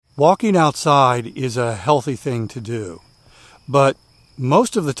Walking outside is a healthy thing to do, but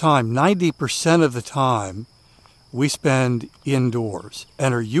most of the time, 90% of the time, we spend indoors.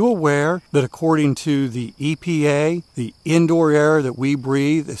 And are you aware that according to the EPA, the indoor air that we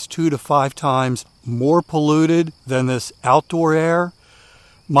breathe is 2 to 5 times more polluted than this outdoor air?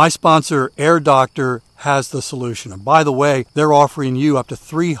 My sponsor, Air Doctor, has the solution. And by the way, they're offering you up to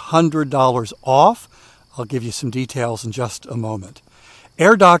 $300 off. I'll give you some details in just a moment.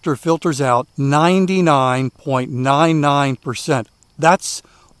 Air Doctor filters out 99.99%. That's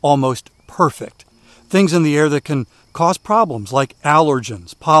almost perfect. Things in the air that can cause problems like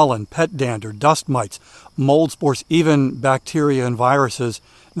allergens, pollen, pet dander, dust mites, mold spores, even bacteria and viruses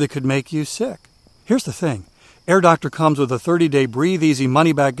that could make you sick. Here's the thing. Air Doctor comes with a 30-day breathe easy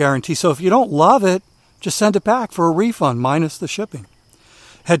money-back guarantee, so if you don't love it, just send it back for a refund minus the shipping.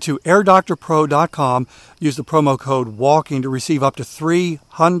 Head to airdoctorpro.com, use the promo code WALKING to receive up to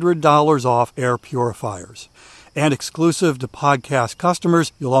 $300 off air purifiers. And exclusive to podcast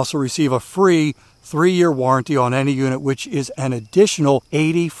customers, you'll also receive a free 3-year warranty on any unit, which is an additional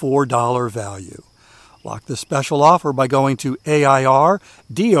 $84 value. Lock this special offer by going to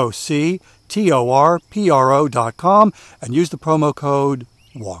AIRDOCTORPRO.com and use the promo code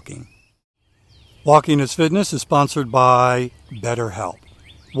WALKING. Walking is Fitness is sponsored by BetterHelp.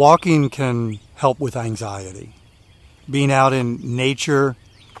 Walking can help with anxiety. Being out in nature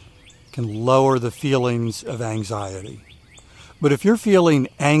can lower the feelings of anxiety. But if you're feeling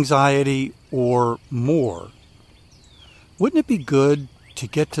anxiety or more, wouldn't it be good to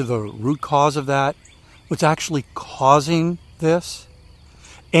get to the root cause of that? What's actually causing this?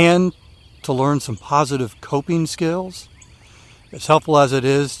 And to learn some positive coping skills? As helpful as it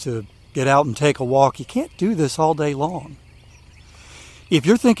is to get out and take a walk, you can't do this all day long. If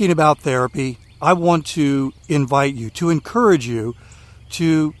you're thinking about therapy, I want to invite you, to encourage you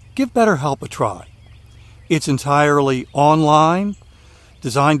to give BetterHelp a try. It's entirely online,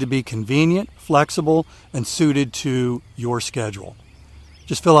 designed to be convenient, flexible, and suited to your schedule.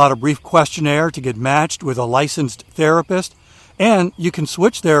 Just fill out a brief questionnaire to get matched with a licensed therapist, and you can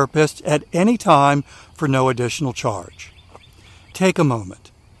switch therapists at any time for no additional charge. Take a moment.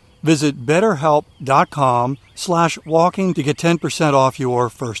 Visit betterhelp.com/walking to get 10% off your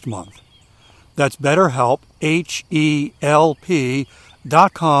first month. That's BetterHelp,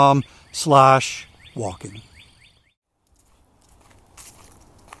 HELP.com/walking.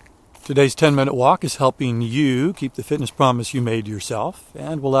 Today's 10-minute walk is helping you keep the fitness promise you made yourself,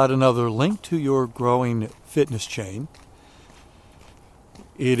 and we'll add another link to your growing fitness chain.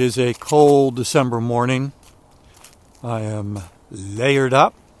 It is a cold December morning. I am layered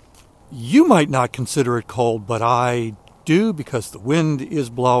up. You might not consider it cold, but I do because the wind is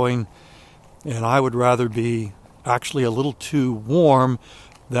blowing, and I would rather be actually a little too warm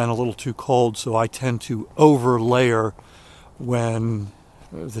than a little too cold, so I tend to over-layer when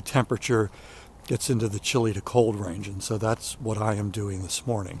the temperature gets into the chilly to cold range, and so that's what I am doing this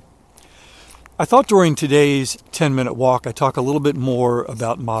morning. I thought during today's 10-minute walk I'd talk a little bit more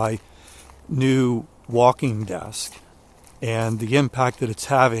about my new walking desk and the impact that it's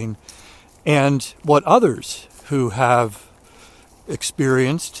having, and what others who have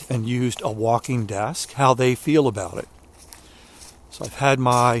experienced and used a walking desk, how they feel about it. So I've had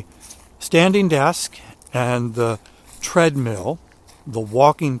my standing desk and the treadmill, the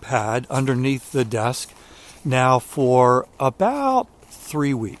walking pad underneath the desk now for about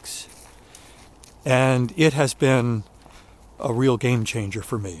 3 weeks. And it has been a real game changer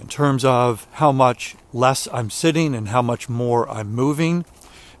for me in terms of how much less I'm sitting and how much more I'm moving.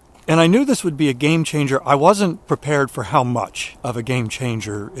 And I knew this would be a game changer. I wasn't prepared for how much of a game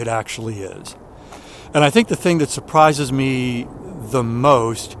changer it actually is. And I think the thing that surprises me the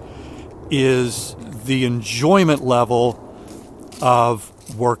most is the enjoyment level of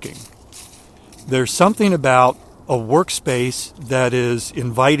working. There's something about a workspace that is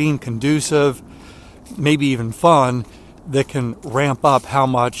inviting, conducive, maybe even fun, that can ramp up how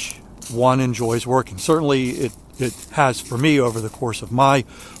much one enjoys working. Certainly it has for me over the course of my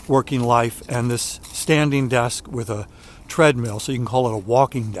working life, and this standing desk with a treadmill, so you can call it a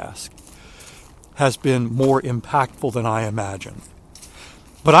walking desk, has been more impactful than I imagined.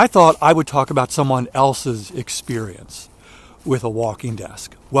 But I thought I would talk about someone else's experience with a walking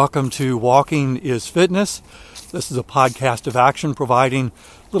desk. Welcome to Walking is Fitness. This is a podcast of action providing a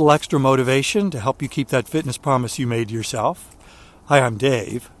little extra motivation to help you keep that fitness promise you made yourself. Hi, I'm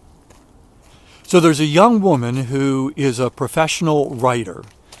Dave. So there's a young woman who is a professional writer.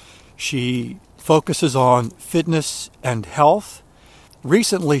 She focuses on fitness and health.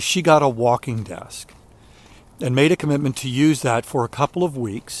 Recently, she got a walking desk. and made a commitment to use that for a couple of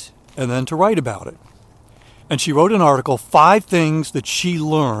weeks and then to write about it. And she wrote an article, 5 things that she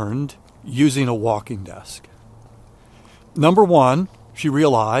learned using a walking desk. Number 1, she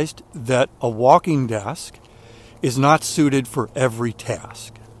realized that a walking desk is not suited for every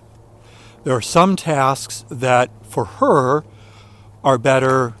task. There are some tasks that, for her, are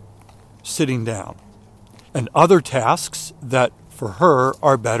better sitting down, and other tasks that, for her,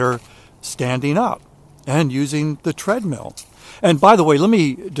 are better standing up and using the treadmill. And by the way, let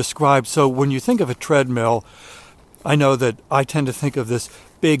me describe, so when you think of a treadmill, I know that I tend to think of this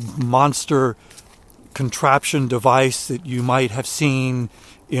big monster contraption device that you might have seen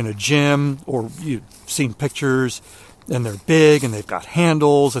in a gym, or you've seen pictures, and they're big and they've got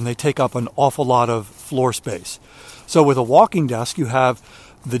handles and they take up an awful lot of floor space. So with a walking desk, you have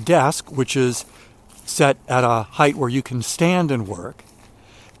the desk, which is set at a height where you can stand and work.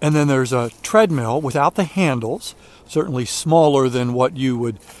 And then there's a treadmill without the handles, certainly smaller than what you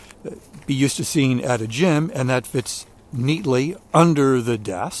would be used to seeing at a gym, and that fits neatly under the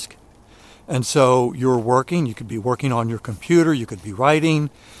desk. And so you're working, you could be working on your computer, you could be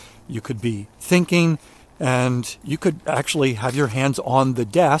writing, you could be thinking, and you could actually have your hands on the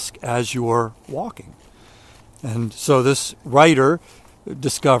desk as you're walking. And so this writer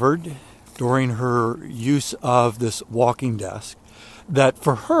discovered during her use of this walking desk that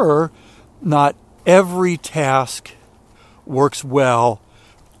for her, not every task works well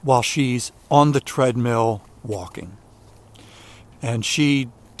while she's on the treadmill walking. And she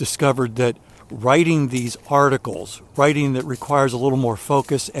discovered that writing these articles, writing that requires a little more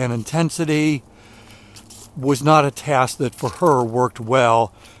focus and intensity, was not a task that for her worked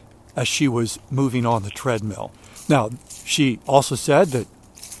well as she was moving on the treadmill. Now, she also said that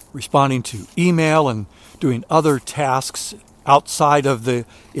responding to email and doing other tasks outside of the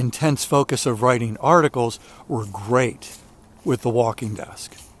intense focus of writing articles were great with the walking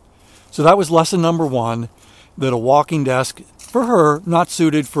desk. So that was lesson number 1, that a walking desk, for her, not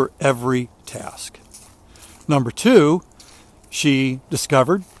suited for every task. Number 2, she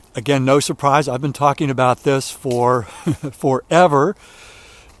discovered, again, no surprise, I've been talking about this for forever,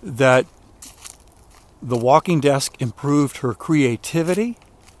 that the walking desk improved her creativity,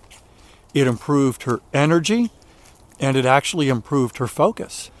 it improved her energy, and it actually improved her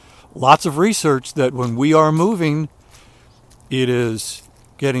focus. Lots of research that when we are moving, it is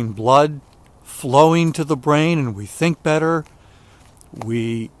getting blood flowing to the brain and we think better,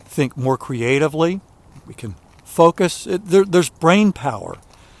 we think more creatively, we can focus. There's brain power.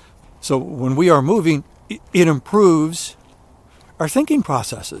 So when we are moving, it improves our thinking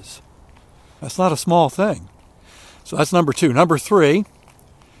processes. That's not a small thing. So that's number 2. Number 3,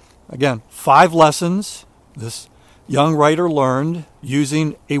 again, 5 lessons this young writer learned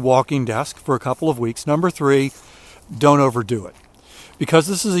using a walking desk for a couple of weeks. Number 3, don't overdo it. Because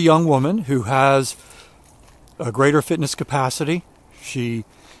this is a young woman who has a greater fitness capacity. She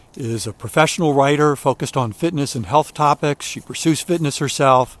is a professional writer focused on fitness and health topics. She pursues fitness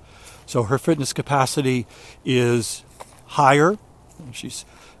herself. So her fitness capacity is higher. She's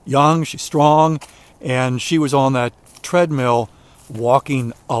young, she's strong, and she was on that treadmill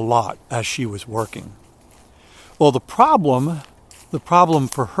walking a lot as she was working. Well, the problem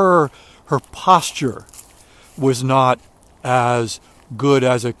for her posture was not as good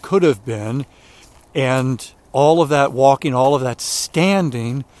as it could have been, and all of that walking, all of that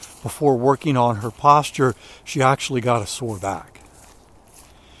standing before working on her posture, she actually got a sore back.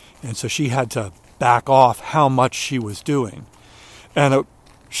 And so she had to back off how much she was doing. And it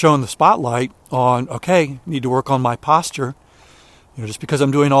shone the spotlight on, okay, need to work on my posture. Just because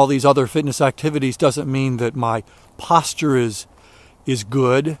I'm doing all these other fitness activities doesn't mean that my posture is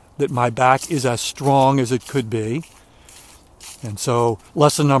good, that my back is as strong as it could be. And so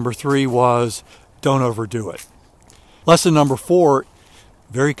lesson number 3 was, don't overdo it. Lesson number 4,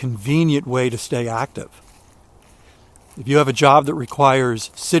 very convenient way to stay active. If you have a job that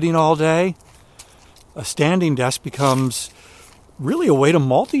requires sitting all day, a standing desk becomes really a way to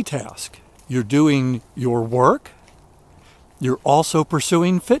multitask. You're doing your work, you're also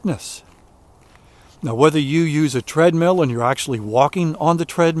pursuing fitness. Now, whether you use a treadmill and you're actually walking on the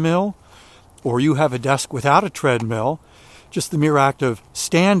treadmill, or you have a desk without a treadmill, just the mere act of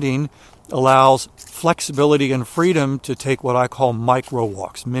standing allows flexibility and freedom to take what I call micro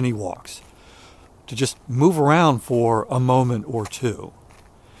walks, mini walks, to just move around for a moment or two.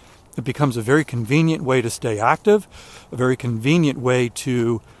 It becomes a very convenient way to stay active, a very convenient way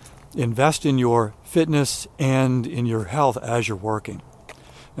to invest in your fitness and in your health as you're working.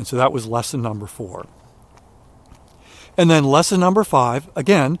 And so that was lesson number 4. And then lesson number 5,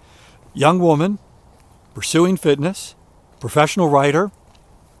 again, young woman, pursuing fitness, professional writer,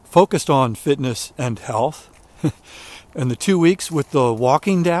 focused on fitness and health. And the 2 weeks with the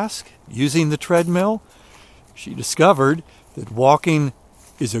walking desk, using the treadmill, she discovered that walking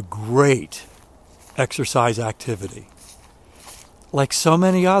is a great exercise activity. Like so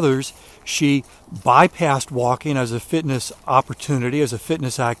many others, she bypassed walking as a fitness opportunity, as a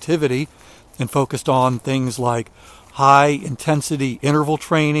fitness activity, and focused on things like high-intensity interval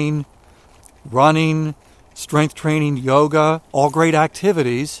training, running, strength training, yoga, all great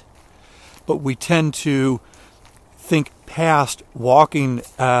activities. But we tend to think past walking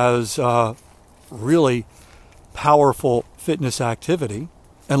as a really powerful fitness activity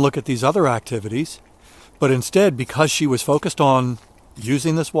and look at these other activities. But instead, because she was focused on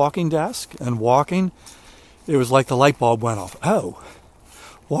using this walking desk and walking, it was like the light bulb went off. Oh,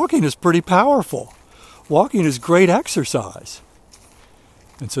 walking is pretty powerful. Walking is great exercise.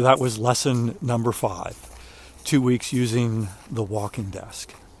 And so that was lesson number 5, 2 weeks using the walking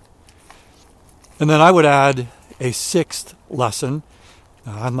desk. And then I would add a 6th lesson.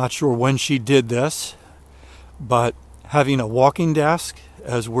 I'm not sure when she did this, but having a walking desk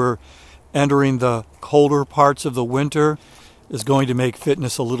as we're entering the colder parts of the winter is going to make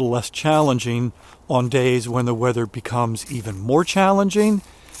fitness a little less challenging on days when the weather becomes even more challenging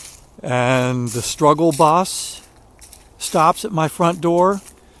and the struggle bus stops at my front door.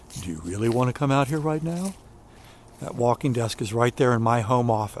 Do you really want to come out here right now? That walking desk is right there in my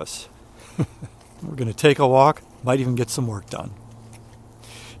home office. We're going to take a walk, might even get some work done.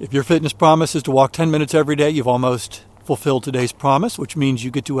 If your fitness promise is to walk 10 minutes every day, you've almost fulfilled today's promise, which means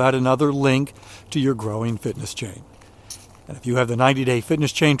you get to add another link to your growing fitness chain. And if you have the 90-day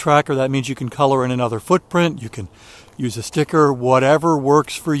fitness chain tracker, that means you can color in another footprint, you can use a sticker, whatever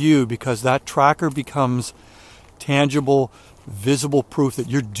works for you, because that tracker becomes tangible, visible proof that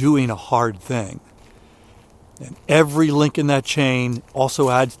you're doing a hard thing. And every link in that chain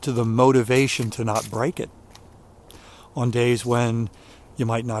also adds to the motivation to not break it on days when you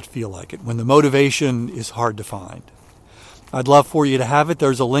might not feel like it, when the motivation is hard to find. I'd love for you to have it.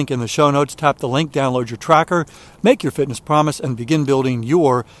 There's a link in the show notes. Tap the link, download your tracker, make your fitness promise, and begin building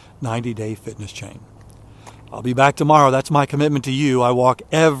your 90-day fitness chain. I'll be back tomorrow. That's my commitment to you. I walk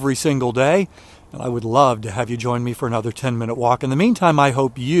every single day, and I would love to have you join me for another 10-minute walk. In the meantime, I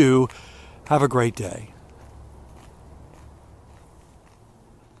hope you have a great day.